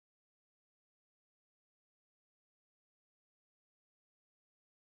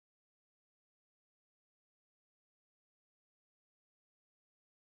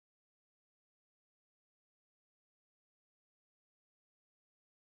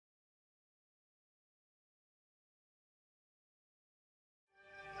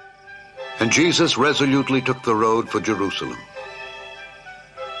And Jesus resolutely took the road for Jerusalem.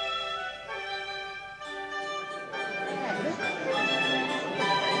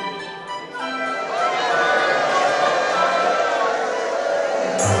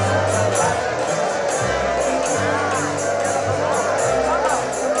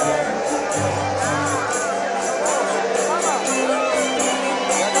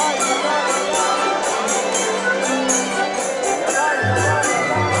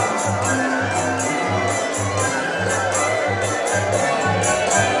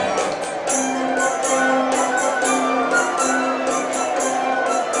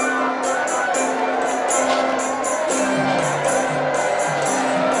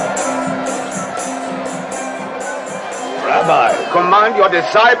 Rabbi, command your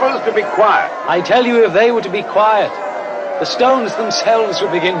disciples to be quiet. I tell you, if they were to be quiet, the stones themselves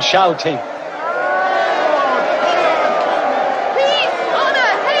would begin shouting.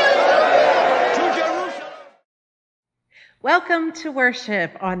 Welcome to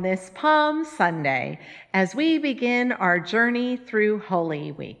worship on this Palm Sunday as we begin our journey through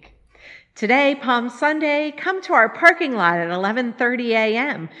Holy Week. Today, Palm Sunday, come to our parking lot at 11:30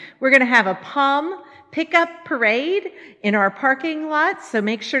 a.m. We're going to have a palm pickup parade in our parking lot, so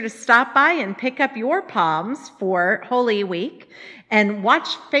make sure to stop by and pick up your palms for Holy Week and watch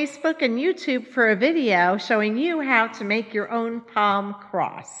Facebook and YouTube for a video showing you how to make your own palm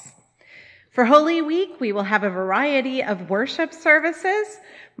cross. For Holy Week, we will have a variety of worship services.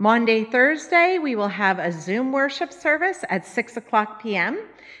 Monday, Thursday, we will have a Zoom worship service at 6 o'clock p.m.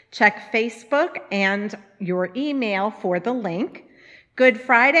 Check Facebook and your email for the link. Good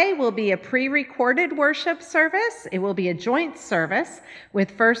Friday will be a pre-recorded worship service. It will be a joint service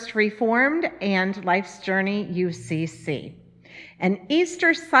with First Reformed and Life's Journey UCC. And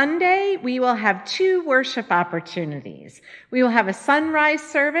Easter Sunday, we will have 2 worship opportunities. We will have a sunrise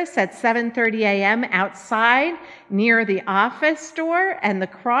service at 7:30 a.m. outside near the office door and the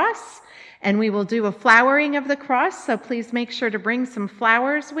cross. And we will do a flowering of the cross, so please make sure to bring some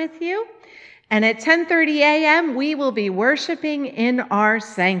flowers with you. And at 10:30 a.m., we will be worshiping in our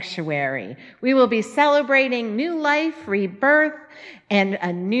sanctuary. We will be celebrating new life, rebirth, and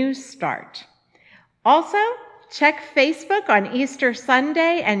a new start. Also, check Facebook on Easter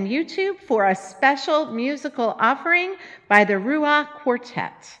Sunday and YouTube for a special musical offering by the Ruach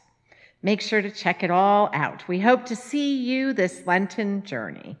Quartet. Make sure to check it all out. We hope to see you this Lenten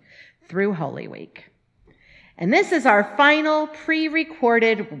journey through Holy Week. And this is our final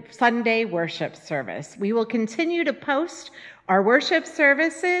pre-recorded Sunday worship service. We will continue to post our worship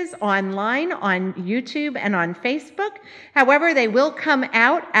services online on YouTube and on Facebook. However, they will come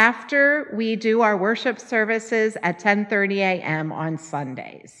out after we do our worship services at 10:30 a.m. on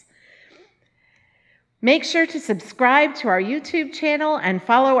Sundays. Make sure to subscribe to our YouTube channel and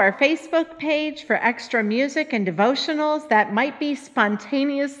follow our Facebook page for extra music and devotionals that might be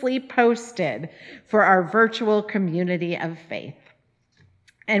spontaneously posted for our virtual community of faith.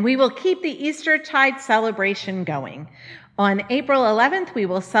 And we will keep the Eastertide celebration going. On April 11th, we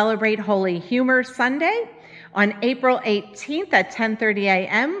will celebrate Holy Humor Sunday. On April 18th at 10:30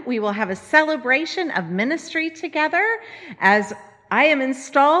 a.m., we will have a celebration of ministry together as I am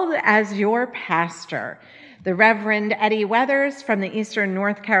installed as your pastor. The Reverend Eddie Weathers from the Eastern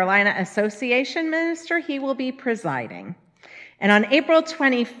North Carolina Association Minister, he will be presiding. And on April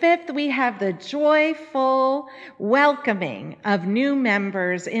 25th, we have the joyful welcoming of new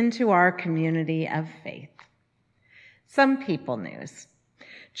members into our community of faith. Some people news.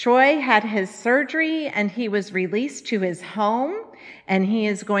 Troy had his surgery and he was released to his home, and he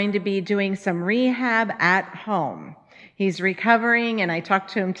is going to be doing some rehab at home. He's recovering, and I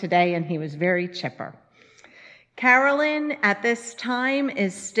talked to him today, and he was very chipper. Carolyn, at this time,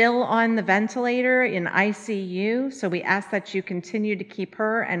 is still on the ventilator in ICU, so we ask that you continue to keep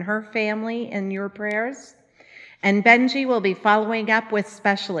her and her family in your prayers. And Benji will be following up with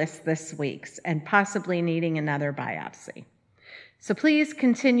specialists this week and possibly needing another biopsy. So please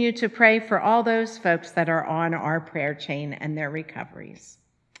continue to pray for all those folks that are on our prayer chain and their recoveries.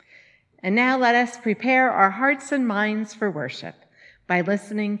 And now let us prepare our hearts and minds for worship by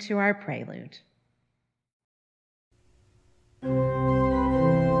listening to our prelude.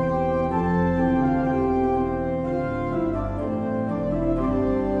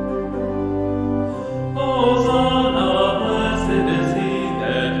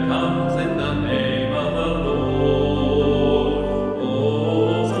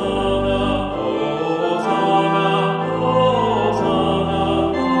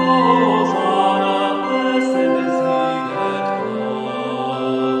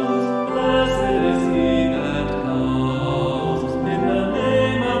 Blessed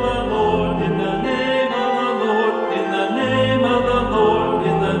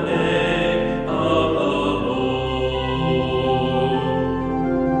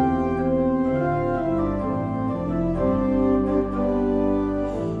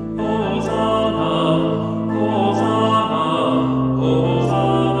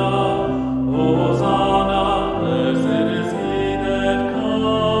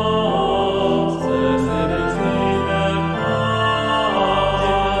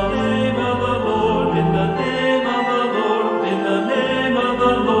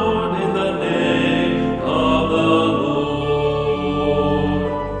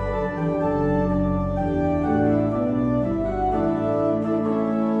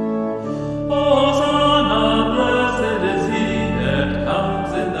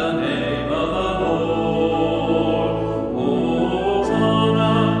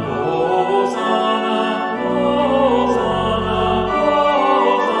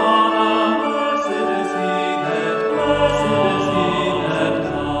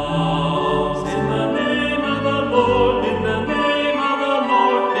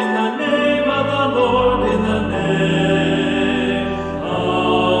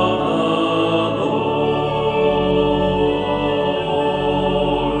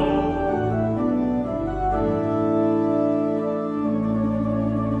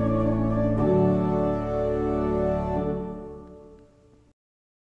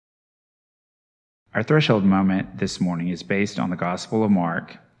Our threshold moment this morning is based on the Gospel of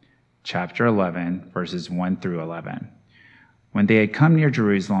Mark, chapter 11, verses 1 through 11. When they had come near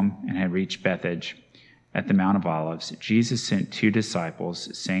Jerusalem and had reached Bethphage at the Mount of Olives, Jesus sent 2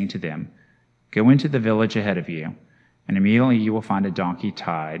 disciples, saying to them, "Go into the village ahead of you, and immediately you will find a donkey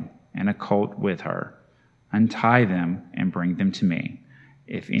tied and a colt with her. Untie them and bring them to me.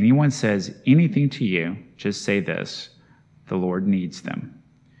 If anyone says anything to you, just say this, 'The Lord needs them,'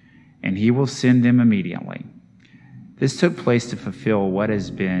 and he will send them immediately." This took place to fulfill what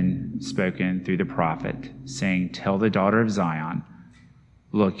has been spoken through the prophet, saying, "Tell the daughter of Zion,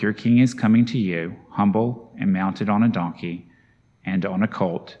 look, your king is coming to you, humble and mounted on a donkey, and on a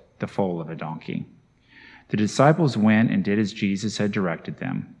colt, the foal of a donkey." The disciples went and did as Jesus had directed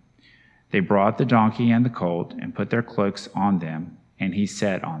them. They brought the donkey and the colt and put their cloaks on them, and he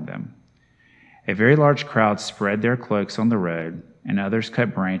sat on them. A very large crowd spread their cloaks on the road, and others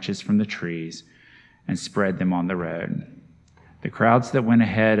cut branches from the trees and spread them on the road. The crowds that went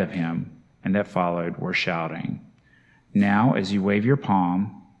ahead of him and that followed were shouting, "Now, as you wave your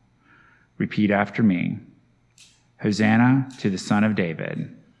palm, repeat after me, Hosanna to the Son of David.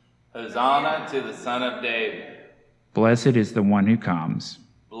 Hosanna to the Son of David. Blessed is the one who comes.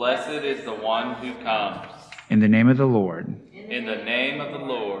 Blessed is the one who comes. In the name of the Lord. In the name of the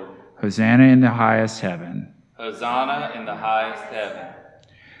Lord. Hosanna in the highest heaven." Hosanna in the highest heaven.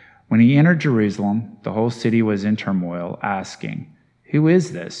 When he entered Jerusalem, the whole city was in turmoil, asking, "Who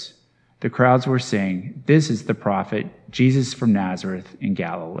is this?" The crowds were saying, "This is the prophet Jesus from Nazareth in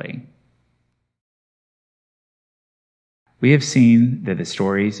Galilee." We have seen that the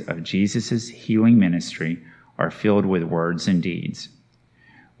stories of Jesus' healing ministry are filled with words and deeds.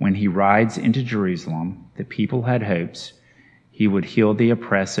 When he rides into Jerusalem, the people had hopes he would heal the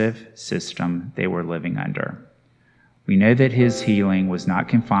oppressive system they were living under. We know that his healing was not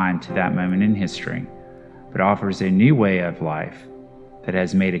confined to that moment in history, but offers a new way of life that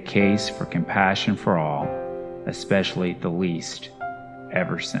has made a case for compassion for all, especially the least,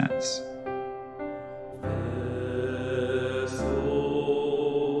 ever since.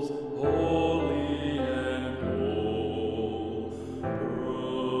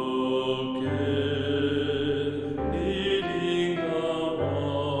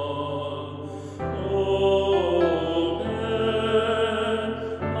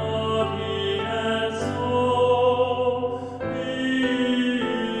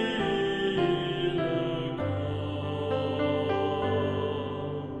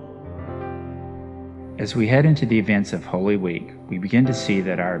 As we head into the events of Holy Week, we begin to see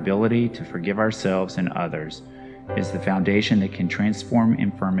that our ability to forgive ourselves and others is the foundation that can transform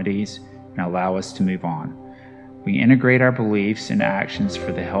infirmities and allow us to move on. We integrate our beliefs and actions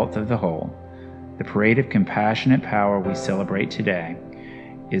for the health of the whole. The parade of compassionate power we celebrate today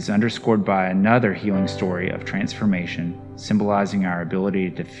is underscored by another healing story of transformation, symbolizing our ability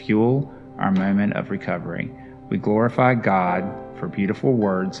to fuel our moment of recovery. We glorify God for beautiful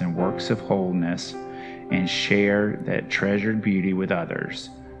words and works of wholeness, and share that treasured beauty with others.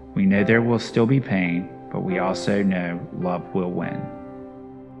 We know there will still be pain, but we also know love will win.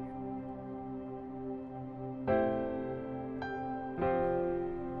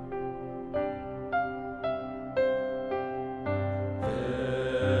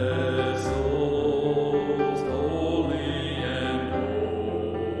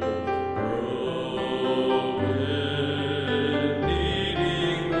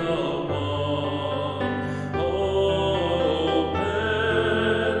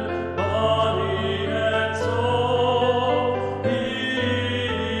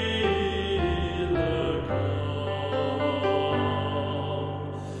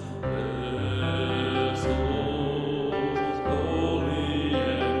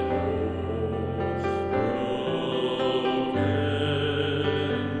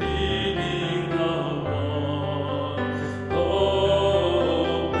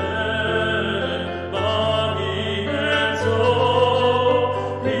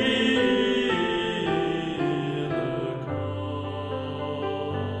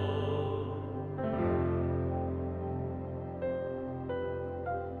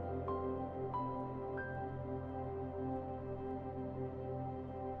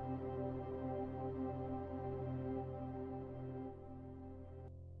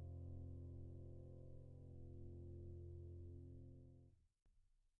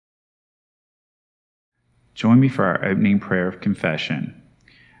 Join me for our opening prayer of confession.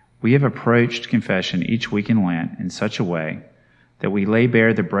 We have approached confession each week in Lent in such a way that we lay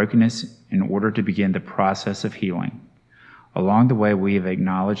bare the brokenness in order to begin the process of healing. Along the way, we have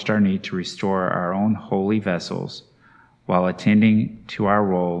acknowledged our need to restore our own holy vessels while attending to our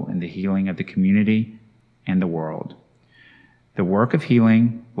role in the healing of the community and the world. The work of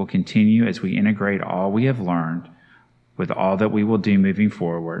healing will continue as we integrate all we have learned with all that we will do moving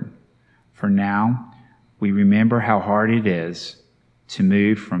forward. For now, we remember how hard it is to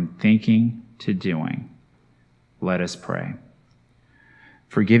move from thinking to doing. Let us pray.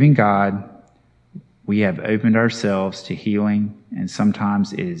 Forgiving God, we have opened ourselves to healing, and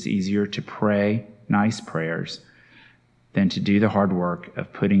sometimes it is easier to pray nice prayers than to do the hard work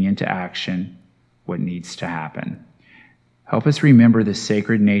of putting into action what needs to happen. Help us remember the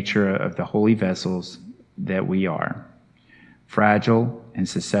sacred nature of the holy vessels that we are, fragile and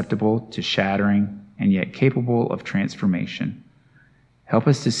susceptible to shattering and yet capable of transformation. Help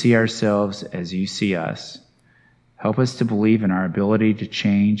us to see ourselves as you see us. Help us to believe in our ability to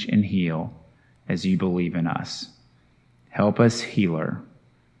change and heal as you believe in us. Help us, healer.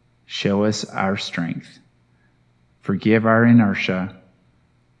 Show us our strength. Forgive our inertia.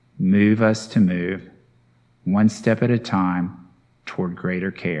 Move us to move, one step at a time, toward greater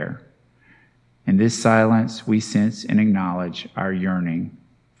care. In this silence, we sense and acknowledge our yearning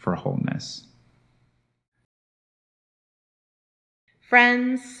for wholeness.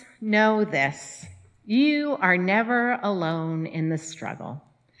 Friends, know this. You are never alone in the struggle,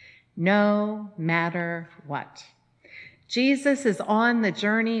 no matter what. Jesus is on the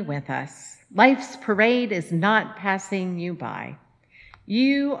journey with us. Life's parade is not passing you by.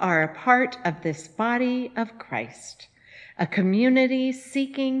 You are a part of this body of Christ, a community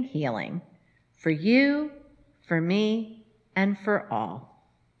seeking healing for you, for me, and for all.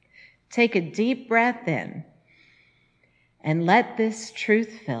 Take a deep breath in and let this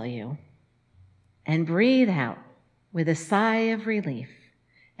truth fill you, and breathe out with a sigh of relief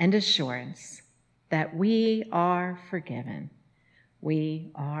and assurance that we are forgiven.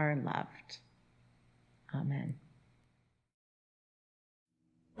 We are loved. Amen.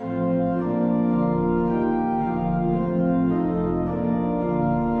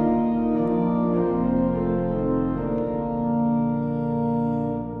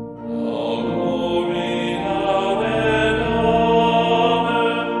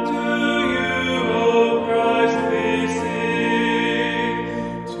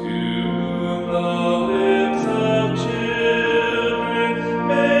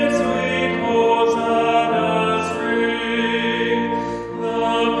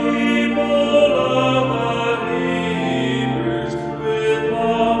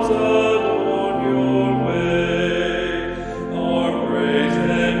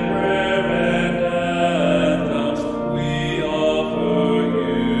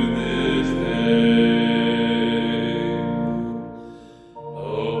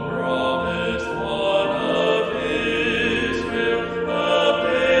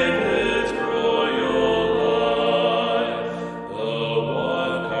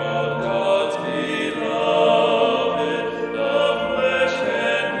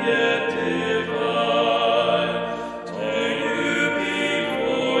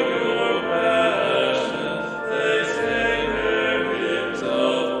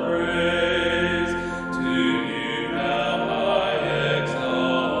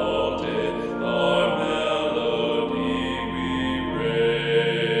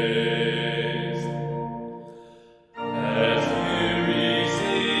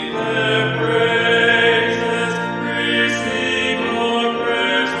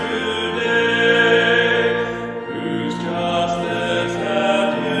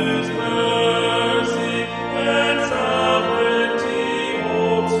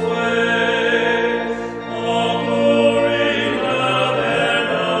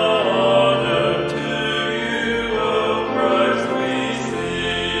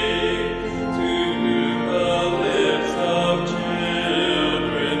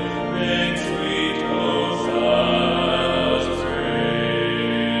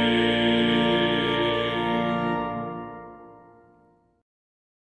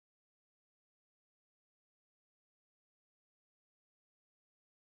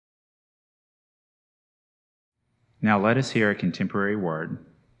 Now let us hear a contemporary word.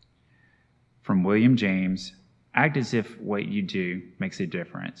 From William James, act as if what you do makes a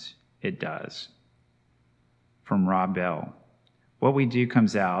difference. It does. From Rob Bell, what we do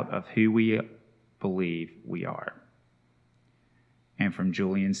comes out of who we believe we are. And from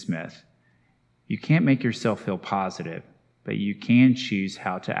Julian Smith, you can't make yourself feel positive, but you can choose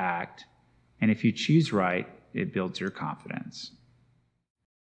how to act. And if you choose right, it builds your confidence.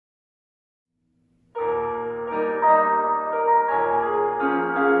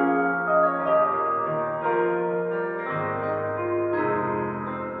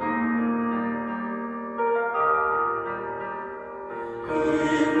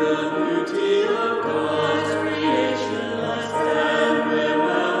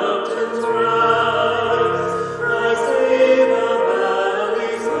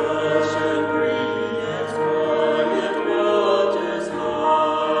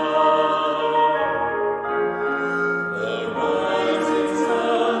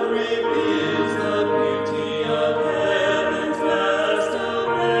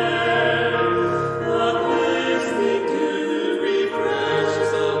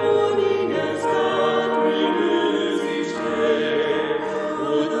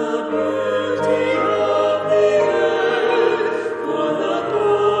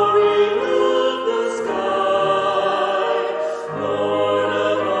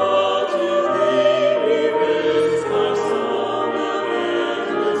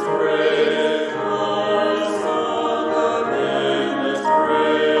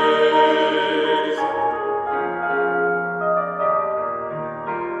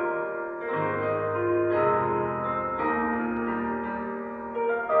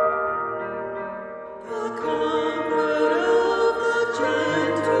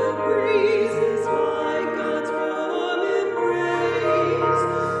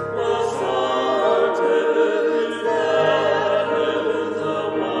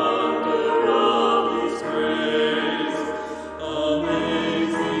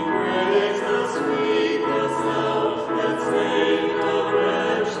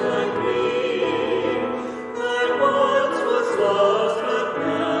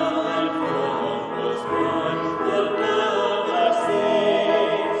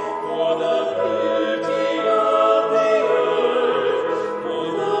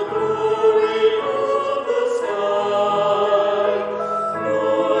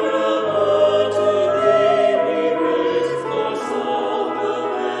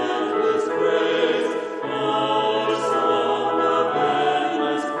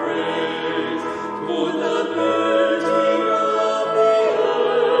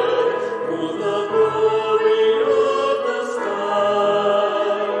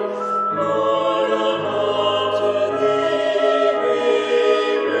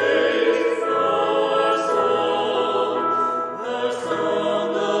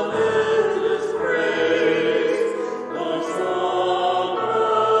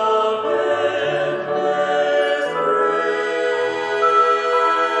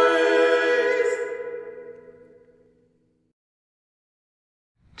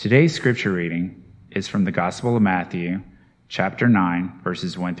 Today's scripture reading is from the Gospel of Matthew, chapter 9,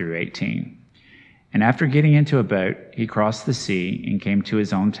 verses 1 through 18. And after getting into a boat, he crossed the sea and came to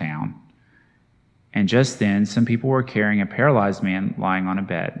his own town. And just then, some people were carrying a paralyzed man lying on a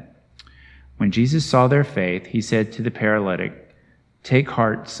bed. When Jesus saw their faith, he said to the paralytic, "Take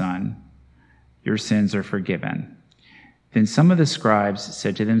heart, son, your sins are forgiven." Then some of the scribes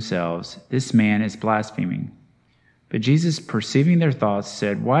said to themselves, "This man is blaspheming." But Jesus, perceiving their thoughts,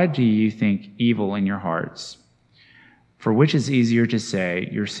 said, "Why do you think evil in your hearts? For which is easier to say,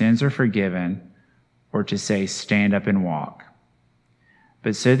 'Your sins are forgiven,' or to say, 'Stand up and walk'?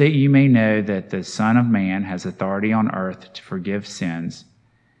 But so that you may know that the Son of Man has authority on earth to forgive sins."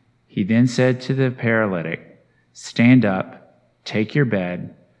 He then said to the paralytic, "Stand up, take your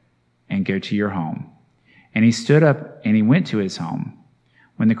bed, and go to your home." And he stood up and he went to his home.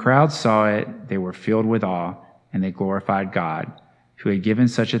 When the crowd saw it, they were filled with awe, and they glorified God, who had given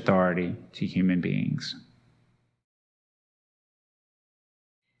such authority to human beings.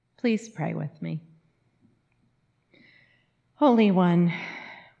 Please pray with me. Holy One,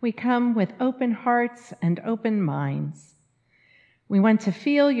 we come with open hearts and open minds. We want to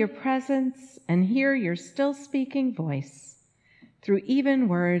feel your presence and hear your still speaking voice through even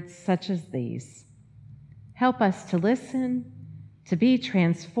words such as these. Help us to listen, to be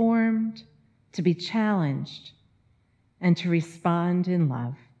transformed, to be challenged, and to respond in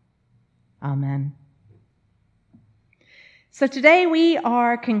love. Amen. So today we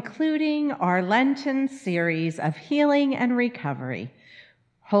are concluding our Lenten series of healing and recovery,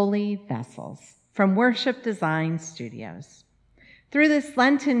 Holy Vessels, from Worship Design Studios. Through this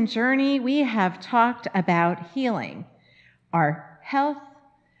Lenten journey, we have talked about healing, our health,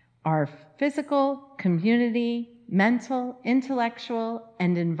 our physical, community, mental, intellectual,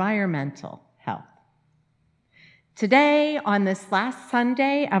 and environmental health. Today, on this last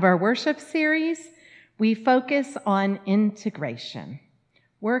Sunday of our worship series, we focus on integration,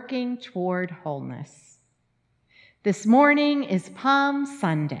 working toward wholeness. This morning is Palm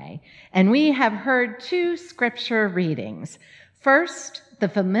Sunday, and we have heard two scripture readings. First, the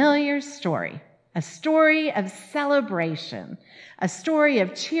familiar story, a story of celebration, a story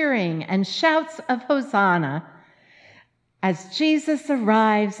of cheering and shouts of Hosanna as Jesus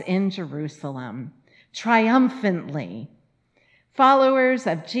arrives in Jerusalem triumphantly. Followers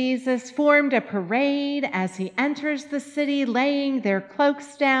of Jesus formed a parade as he enters the city, laying their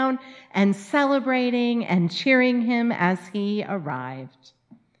cloaks down and celebrating and cheering him as he arrived.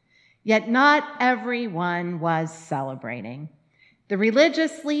 Yet not everyone was celebrating. The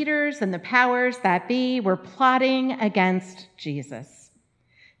religious leaders and the powers that be were plotting against Jesus.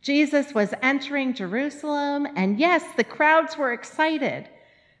 Jesus was entering Jerusalem, and yes, the crowds were excited,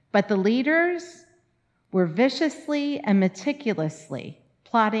 but the leaders were viciously and meticulously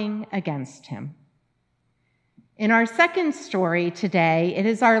plotting against him. In our second story today, it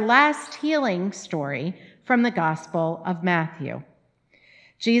is our last healing story from the Gospel of Matthew.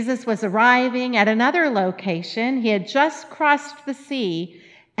 Jesus was arriving at another location. He had just crossed the sea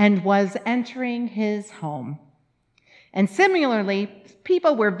and was entering his home. And similarly,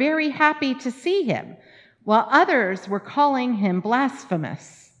 people were very happy to see him, while others were calling him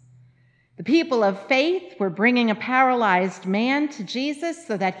blasphemous. The people of faith were bringing a paralyzed man to Jesus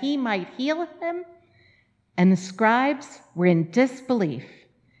so that he might heal him, and the scribes were in disbelief.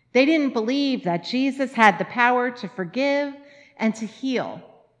 They didn't believe that Jesus had the power to forgive and to heal,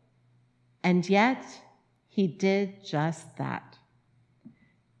 and yet he did just that.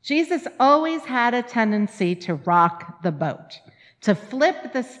 Jesus always had a tendency to rock the boat, to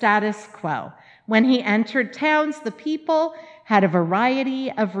flip the status quo. When he entered towns, the people had a variety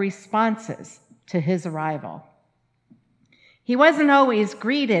of responses to his arrival. He wasn't always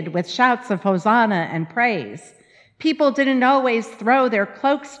greeted with shouts of Hosanna and praise. People didn't always throw their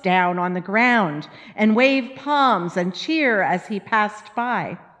cloaks down on the ground and wave palms and cheer as he passed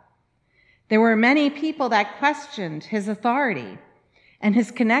by. There were many people that questioned his authority and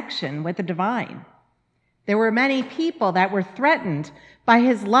his connection with the divine. There were many people that were threatened by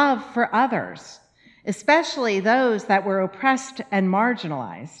his love for others, especially those that were oppressed and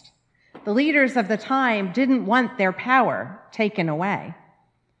marginalized. The leaders of the time didn't want their power taken away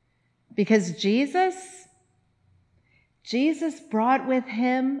because Jesus brought with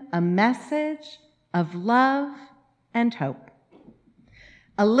him a message of love and hope,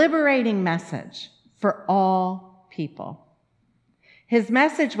 a liberating message for all people. His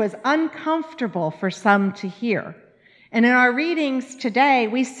message was uncomfortable for some to hear. And in our readings today,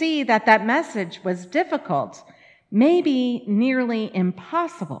 we see that that message was difficult, maybe nearly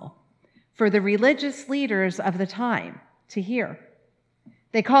impossible for the religious leaders of the time to hear.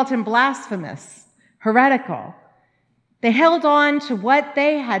 They called him blasphemous, heretical. They held on to what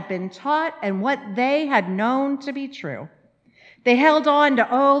they had been taught and what they had known to be true. They held on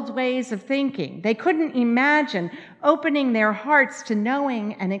to old ways of thinking. They couldn't imagine opening their hearts to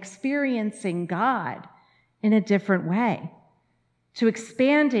knowing and experiencing God in a different way, to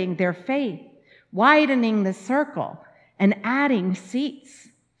expanding their faith, widening the circle, and adding seats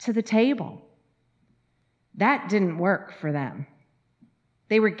to the table. That didn't work for them.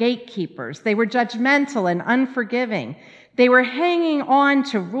 They were gatekeepers. They were judgmental and unforgiving. They were hanging on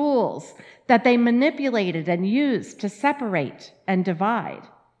to rules that they manipulated and used to separate and divide.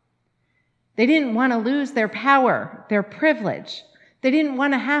 They didn't want to lose their power, their privilege. They didn't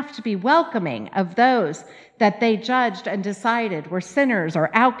want to have to be welcoming of those that they judged and decided were sinners or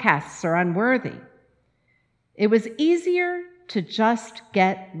outcasts or unworthy. It was easier to just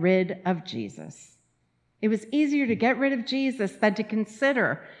get rid of Jesus. It was easier to get rid of Jesus than to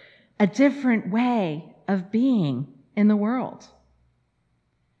consider a different way of being in the world.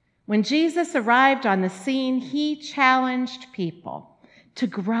 When Jesus arrived on the scene, he challenged people to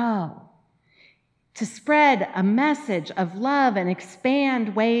grow, to spread a message of love and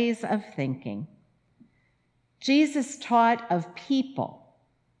expand ways of thinking. Jesus taught of people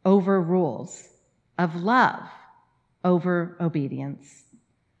over rules, of love over obedience.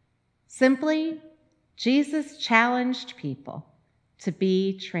 Simply, Jesus challenged people to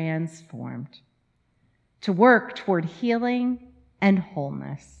be transformed, to work toward healing and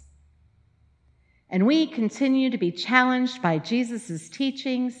wholeness. And we continue to be challenged by Jesus'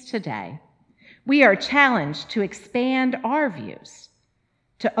 teachings today. We are challenged to expand our views,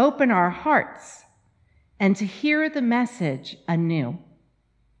 to open our hearts, and to hear the message anew,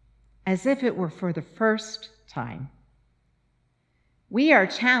 as if it were for the first time. We are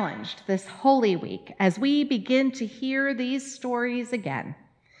challenged this Holy Week as we begin to hear these stories again,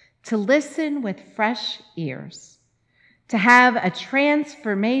 to listen with fresh ears, to have a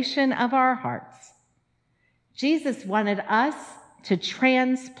transformation of our hearts. Jesus wanted us to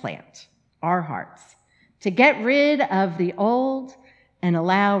transplant our hearts, to get rid of the old and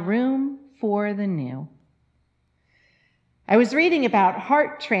allow room for the new. I was reading about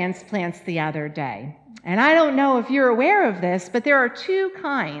heart transplants the other day, and I don't know if you're aware of this, but there are two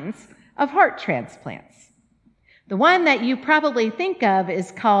kinds of heart transplants. The one that you probably think of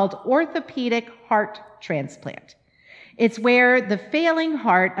is called orthopedic heart transplant. It's where the failing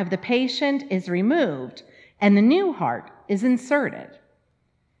heart of the patient is removed and the new heart is inserted.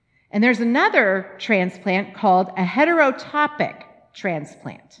 And there's another transplant called a heterotopic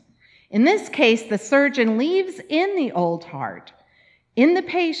transplant. In this case, the surgeon leaves in the old heart in the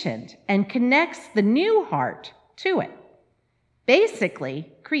patient and connects the new heart to it,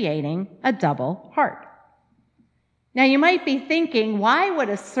 basically creating a double heart. Now, you might be thinking, why would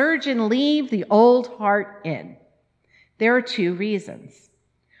a surgeon leave the old heart in? There are two reasons.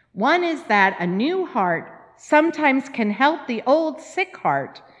 One is that a new heart sometimes can help the old sick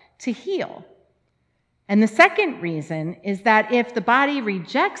heart to heal. And the second reason is that if the body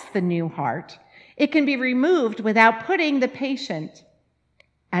rejects the new heart, it can be removed without putting the patient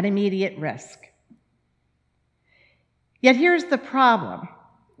at immediate risk. Yet here's the problem.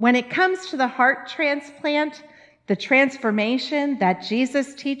 When it comes to the heart transplant, the transformation that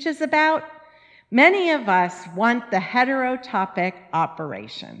Jesus teaches about, many of us want the heterotopic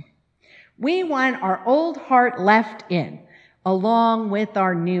operation. We want our old heart left in, along with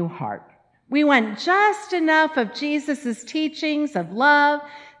our new heart. We want just enough of Jesus' teachings of love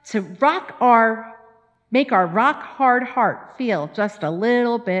to make our rock-hard heart feel just a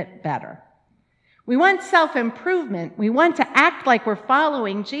little bit better. We want self-improvement. We want to act like we're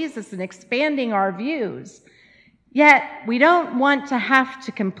following Jesus and expanding our views. Yet, we don't want to have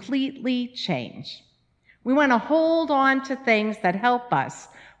to completely change. We want to hold on to things that help us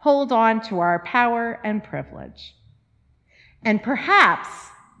hold on to our power and privilege. And perhaps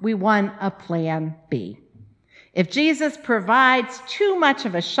we want a plan B. If Jesus provides too much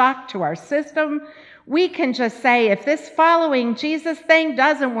of a shock to our system, we can just say, if this following Jesus thing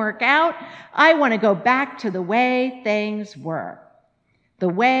doesn't work out, I want to go back to the way things were, the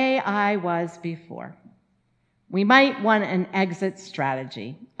way I was before. We might want an exit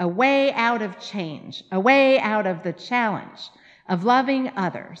strategy, a way out of change, a way out of the challenge of loving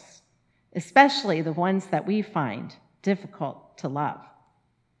others, especially the ones that we find difficult to love.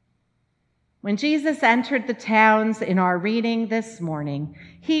 When Jesus entered the towns in our reading this morning,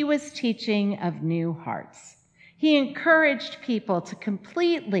 he was teaching of new hearts. He encouraged people to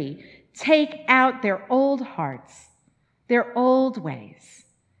completely take out their old hearts, their old ways,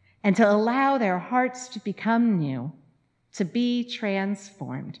 and to allow their hearts to become new, to be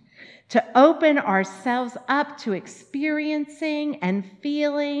transformed, to open ourselves up to experiencing and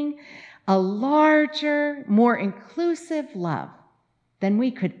feeling a larger, more inclusive love than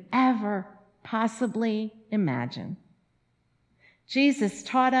we could ever possibly imagine. Jesus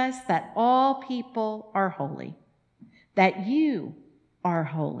taught us that all people are holy, that you are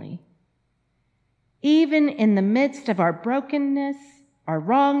holy. Even in the midst of our brokenness, our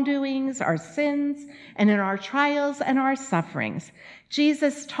wrongdoings, our sins, and in our trials and our sufferings,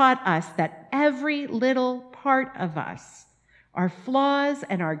 Jesus taught us that every little part of us, our flaws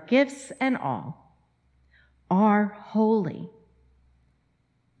and our gifts and all, are holy.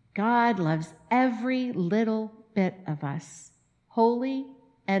 God loves every little bit of us, holy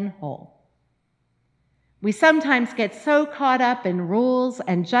and whole. We sometimes get so caught up in rules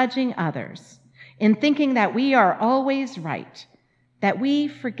and judging others, in thinking that we are always right, that we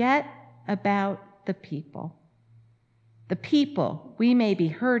forget about the people we may be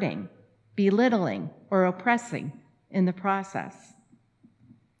hurting, belittling, or oppressing in the process.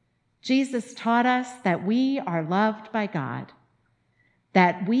 Jesus taught us that we are loved by God,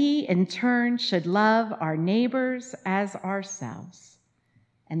 that we in turn should love our neighbors as ourselves.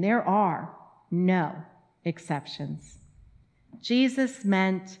 And there are no exceptions. Jesus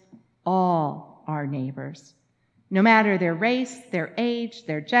meant all our neighbors, no matter their race, their age,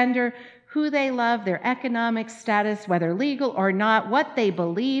 their gender, who they love, their economic status, whether legal or not, what they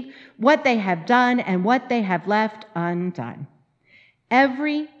believe, what they have done, and what they have left undone.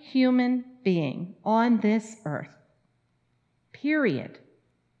 Every human being on this earth, period.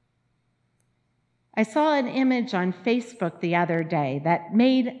 I saw an image on Facebook the other day that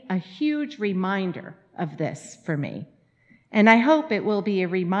made a huge reminder of this for me, and I hope it will be a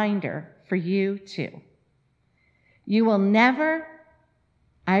reminder for you too. You will never,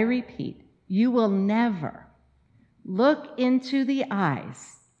 I repeat, you will never look into the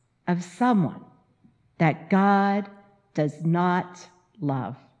eyes of someone that God does not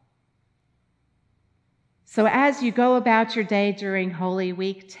love. So as you go about your day during Holy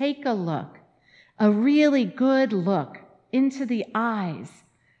Week, take a look, a really good look into the eyes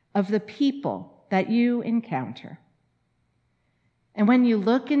of the people that you encounter. And when you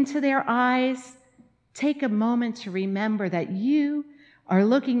look into their eyes, take a moment to remember that you are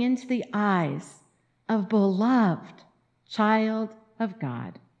looking into the eyes of beloved child of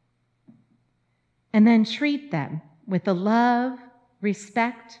God. And then treat them with the love,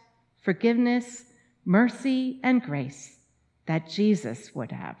 respect, forgiveness, mercy, and grace that Jesus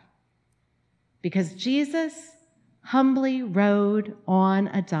would have. Because Jesus humbly rode on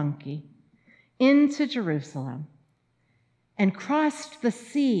a donkey into Jerusalem and crossed the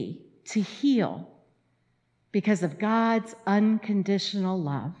sea to heal because of God's unconditional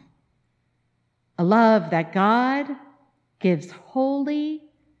love. A love that God gives wholly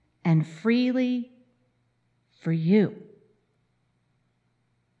and freely for you.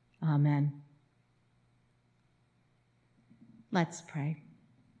 Amen. Let's pray.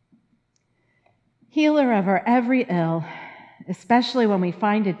 Healer of our every ill, especially when we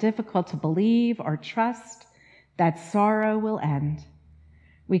find it difficult to believe or trust that sorrow will end,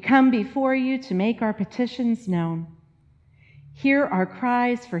 we come before you to make our petitions known. Hear our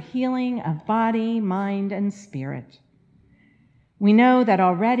cries for healing of body, mind, and spirit. We know that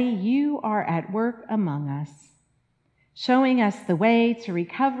already you are at work among us, showing us the way to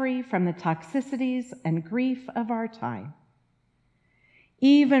recovery from the toxicities and grief of our time.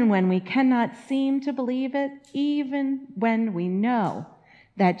 Even when we cannot seem to believe it, even when we know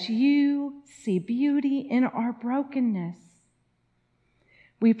that you see beauty in our brokenness.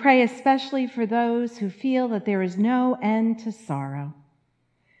 We pray especially for those who feel that there is no end to sorrow,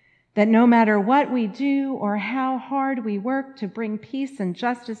 that no matter what we do or how hard we work to bring peace and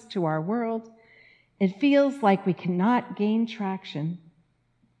justice to our world, it feels like we cannot gain traction.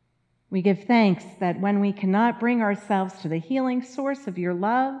 We give thanks that when we cannot bring ourselves to the healing source of your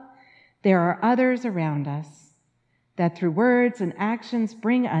love, there are others around us that through words and actions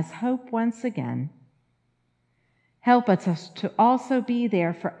bring us hope once again. Help us to also be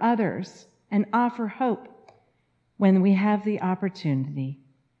there for others and offer hope when we have the opportunity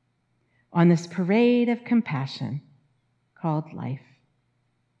on this parade of compassion called life.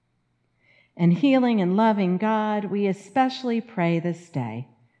 And healing and loving God, we especially pray this day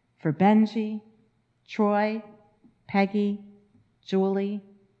for Benji, Troy, Peggy, Julie,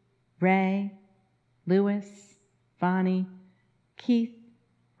 Ray, Louis, Vonnie, Keith,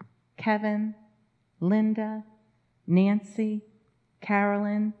 Kevin, Linda, Nancy,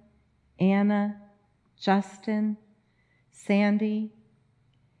 Carolyn, Anna, Justin, Sandy,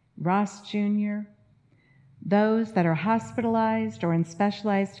 Ross Jr., those that are hospitalized or in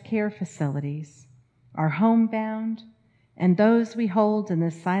specialized care facilities, our homebound, and those we hold in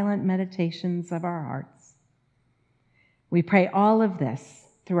the silent meditations of our hearts. We pray all of this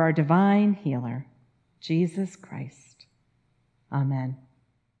through our divine healer, Jesus Christ. Amen.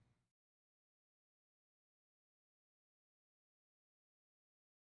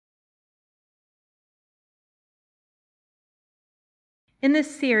 In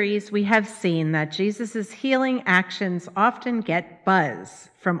this series, we have seen that Jesus' healing actions often get buzz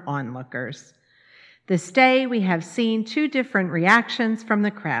from onlookers. This day, we have seen two different reactions from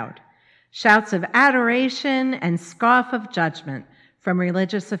the crowd: shouts of adoration and scoff of judgment from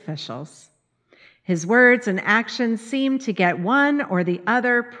religious officials. His words and actions seem to get one or the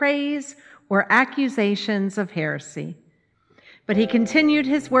other praise or accusations of heresy. But he continued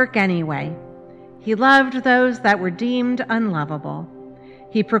his work anyway. He loved those that were deemed unlovable.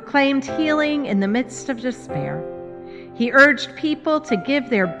 He proclaimed healing in the midst of despair. He urged people to give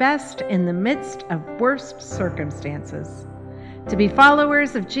their best in the midst of worst circumstances. To be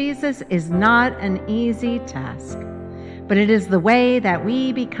followers of Jesus is not an easy task, but it is the way that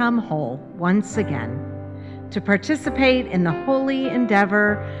we become whole once again, to participate in the holy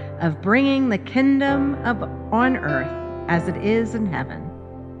endeavor of bringing the kingdom on earth as it is in heaven.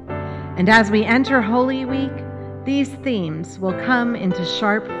 And as we enter Holy Week, these themes will come into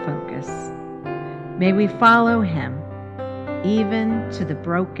sharp focus. May we follow him, even to the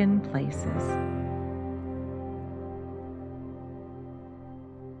broken places.